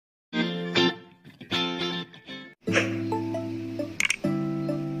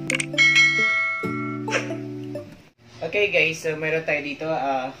Okay guys, so meron tayo dito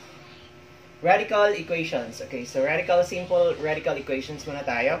radical equations. Okay, so simple radical equations muna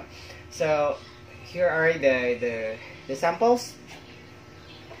tayo. So here are the samples.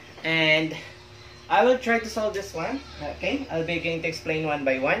 And I will try to solve this one. Okay, I'll be going to explain one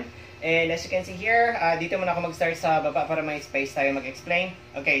by one. And as you can see here, dito muna ako mag-start sa baba para may space tayo mag-explain.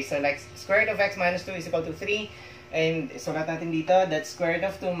 Okay, so like square root of x minus 2 is equal to 3. And sulat natin dito that square root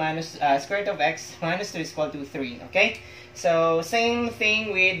of 2 minus square root of x minus 2 is equal to 3. Okay, so same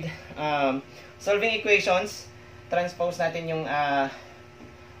thing with solving equations. Transpose natin yung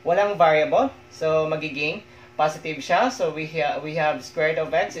walang variable. So magiging positive siya. So we have square root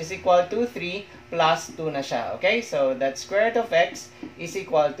of x is equal to 3 plus 2 na siya. Okay, so that square root of x is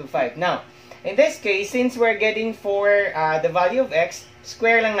equal to 5. Now, in this case, since we're getting for the value of x,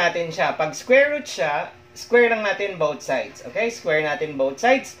 square lang natin siya. Pag square root siya, square lang natin both sides. Okay, square natin both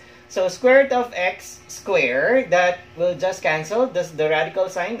sides. So square root of x square, that will just cancel the radical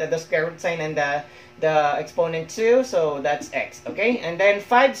sign, the square root sign, and the exponent 2. So that's x. Okay, and then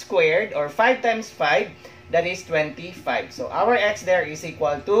 5 squared, or 5 times 5, that is 25. So our x there is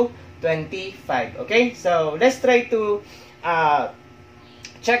equal to 25. Okay, so let's try to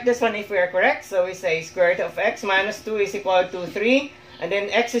check this one if we are correct. So we say square root of x minus 2 is equal to 3. And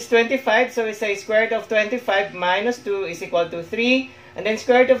then x is 25. So we say square root of 25 minus 2 is equal to 3. And then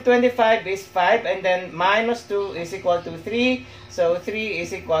square root of 25 is 5. And then minus 2 is equal to 3. So 3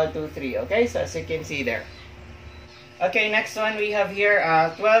 is equal to 3. Okay, so as you can see there. Okay, next one we have here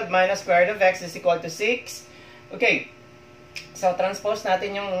 12 minus square root of x is equal to 6. Okay, so transpose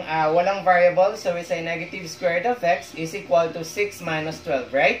natin yung walang variable. So we say negative square root of x is equal to 6 minus 12,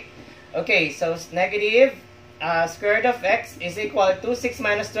 right? Okay, so negative square root of x is equal to 6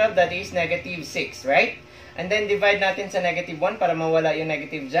 minus 12, that is negative 6, right? And then divide natin sa negative 1 para mawala yung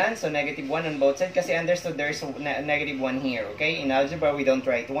negative dyan. So negative 1 on both sides kasi understood there's negative 1 here, okay? In algebra, we don't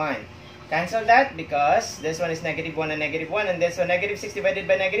write 1. Cancel that because this one is negative 1 and negative 1, and this one negative 6 divided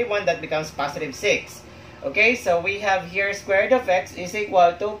by negative 1, that becomes positive 6. Okay, so we have here square root of x is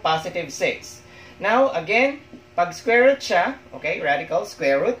equal to positive 6. Now, again, pag square root siya, okay, radical,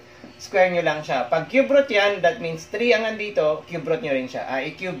 square root, square nyo lang siya. Pag cube root yan, that means 3 ang andito, cube root nyo rin siya.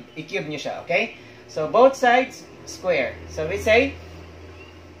 I-cube nyo siya, okay? So, both sides, square. So, we say,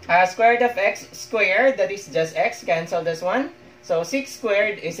 square root of x squared, that is just x, cancel this one. So, 6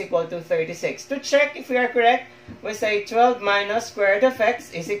 squared is equal to 36. To check if we are correct, we say 12 minus square root of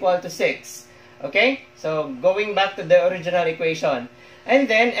x is equal to 6. Okay? So, going back to the original equation. And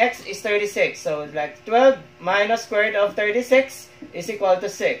then, x is 36. So, like 12 minus square root of 36 is equal to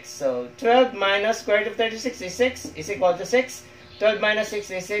 6. So, 12 minus square root of 36 is 6 is equal to 6. 12 minus 6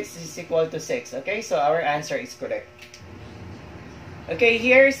 is 6 is equal to 6. Okay? So, our answer is correct. Okay,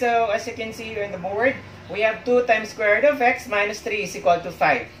 here, so as you can see here on the board, we have 2 times square root of x minus 3 is equal to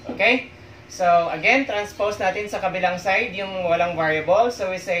 5. Okay? So, again, transpose natin sa kabilang side yung walang variable. So,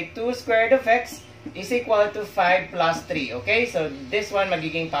 we say 2 square root of x is equal to 5 plus 3. Okay? So, this one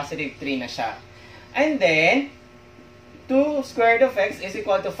magiging positive 3 na siya. And then, 2 square root of x is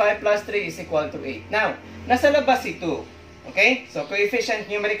equal to 5 plus 3 is equal to 8. Now, nasa labas si 2. Okay? So,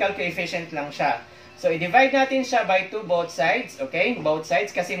 coefficient, numerical coefficient lang siya. So, i-divide natin siya by 2 both sides. Okay? Both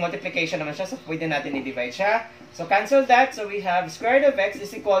sides. Kasi multiplication naman siya. So, pwede natin i-divide siya. So, cancel that. So, we have square root of x is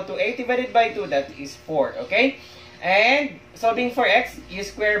equal to 8 divided by 2. That is 4. Okay? And, solving for x, you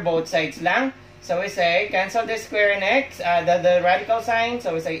square both sides lang. So, we say, cancel the square and x, the radical sign.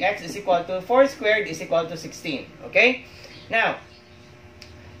 So, we say x is equal to 4 squared is equal to 16. Okay? Now,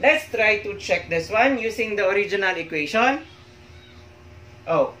 let's try to check this one using the original equation.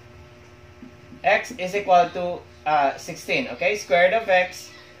 Oh. X is equal to 16. Okay? Square root of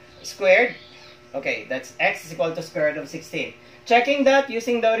x squared. Okay, that's x is equal to square root of 16. Checking that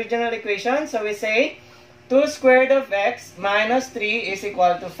using the original equation. So we say 2 square root of x minus 3 is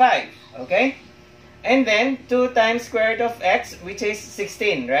equal to 5. Okay? And then 2 times square root of x, which is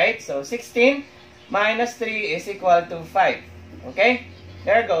 16, right? So 16 minus 3 is equal to 5. Okay?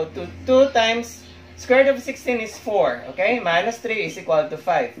 There we go. 2 times square root of 16 is 4. Okay? Minus 3 is equal to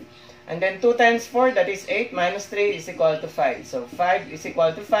 5. And then 2 times 4, that is 8, minus 3 is equal to 5. So 5 is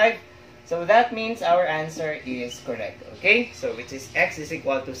equal to 5. So that means our answer is correct. Okay? So which is x is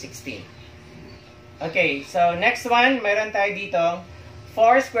equal to 16. Okay, so next one, meron tayo dito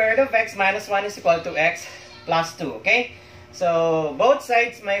 4 square root of x minus 1 is equal to x plus 2. Okay? So both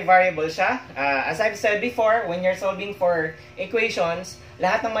sides may variable siya. As I've said before, when you're solving for equations,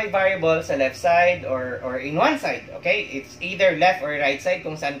 lahat ng may variable sa left side or in one side. Okay? It's either left or right side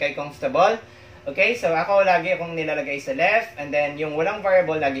kung saan kayo comfortable. Okay, so ako lagi akong nilalagay sa left, and then yung walang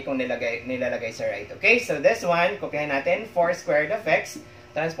variable lagi kong nilalagay sa right. Okay, so this one, kopyahin natin, 4 squared of x.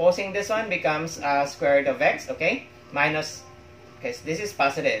 Transposing this one becomes square root of x, okay? Minus, okay, so this is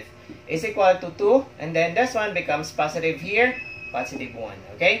positive, is equal to 2, and then this one becomes positive here, positive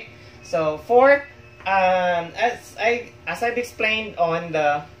 1, okay? So, for, as I've explained on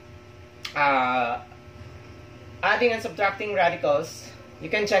the adding and subtracting radicals, you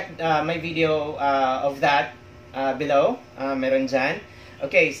can check my video of that below. Meron dyan.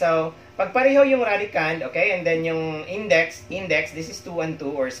 Okay, so, pag pareho yung radicand, okay, and then yung index, this is 2 and 2,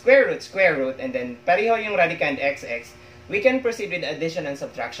 or square root, and then pareho yung radicand xx, we can proceed with addition and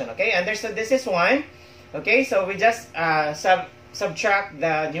subtraction, okay? Understood? This is 1. Okay, so we just subtract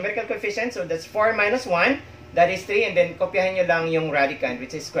the numerical coefficient, so that's 4 minus 1, that is 3, and then kopyahin nyo lang yung radicand,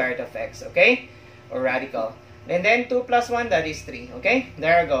 which is square root of x, okay? Or radical. And then 2 plus 1, that is 3. Okay?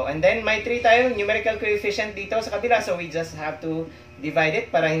 There we go. And then may 3 tayo, numerical coefficient dito sa kabila. So we just have to divide it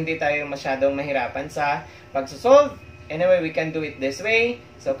para hindi tayo masyadong mahirapan sa pagsusolve. Anyway, we can do it this way.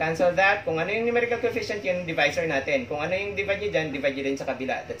 So cancel that. Kung ano yung numerical coefficient, yung divisor natin. Kung ano yung divide nyo dyan, divide nyo din sa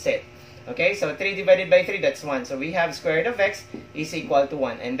kabila. That's it. Okay? So 3 divided by 3, that's 1. So we have square root of x is equal to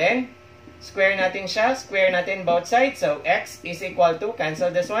 1. And then, square natin siya. Square natin both sides. So x is equal to, cancel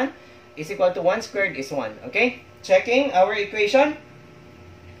this one, is equal to 1 squared is 1. Okay? Checking our equation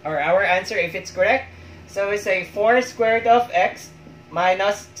or our answer if it's correct. So we say 4 square root of x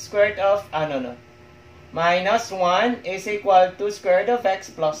minus square root of, minus 1 is equal to square root of x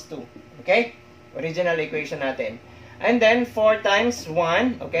plus 2. Okay? Original equation natin. And then 4 times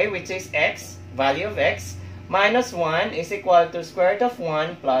 1, okay, which is x, value of x, minus 1 is equal to square root of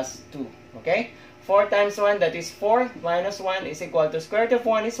 1 plus 2. Okay? 4 times 1, that is 4, minus 1 is equal to square root of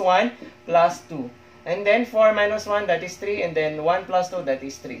 1 is 1, plus 2. And then 4 minus 1, that is 3, and then 1 plus 2, that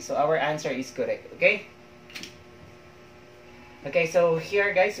is 3. So our answer is correct, okay? Okay, so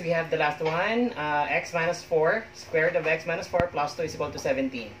here guys, we have the last one, x minus 4, square root of x minus 4 plus 2 is equal to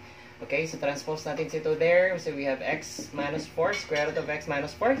 17. Okay, so transpose natin ito there. So we have x minus 4, square root of x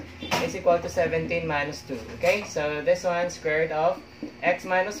minus 4 is equal to 17 minus 2. Okay, so this one, square root of x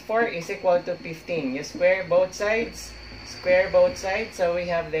minus 4 is equal to 15. You square both sides. Square both sides. So we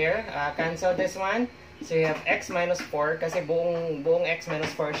have there, cancel this one. So you have x minus 4 kasi buong x minus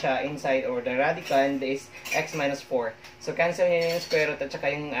 4 siya inside, or the radicand is x minus 4. So cancel niya yung square root at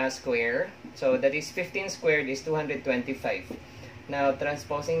saka yung square. So that is 15 squared is 225. Now,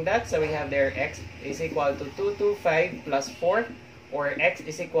 transposing that, so we have there x is equal to 225 plus 4, or x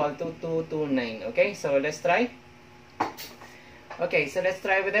is equal to 229. Okay, so let's try. Okay, so let's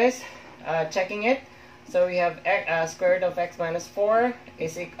try with this. Checking it. So we have square root of x minus 4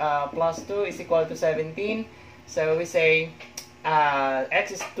 is plus 2 is equal to 17. So we say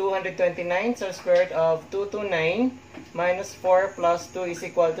x is 229, so square root of 229 minus 4 plus 2 is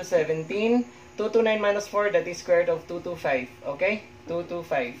equal to 17. 229 minus 4, that is square root of 225. Okay?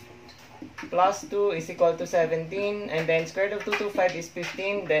 225. Plus 2 is equal to 17. And then square root of 225 is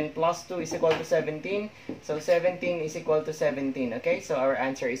 15. Then plus 2 is equal to 17. So 17 is equal to 17. Okay? So our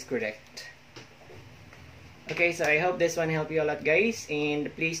answer is correct. Okay, so I hope this one helped you a lot, guys. And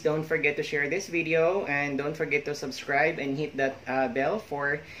please don't forget to share this video. And don't forget to subscribe and hit that bell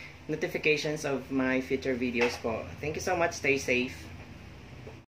for notifications of my future videos po. Thank you so much. Stay safe.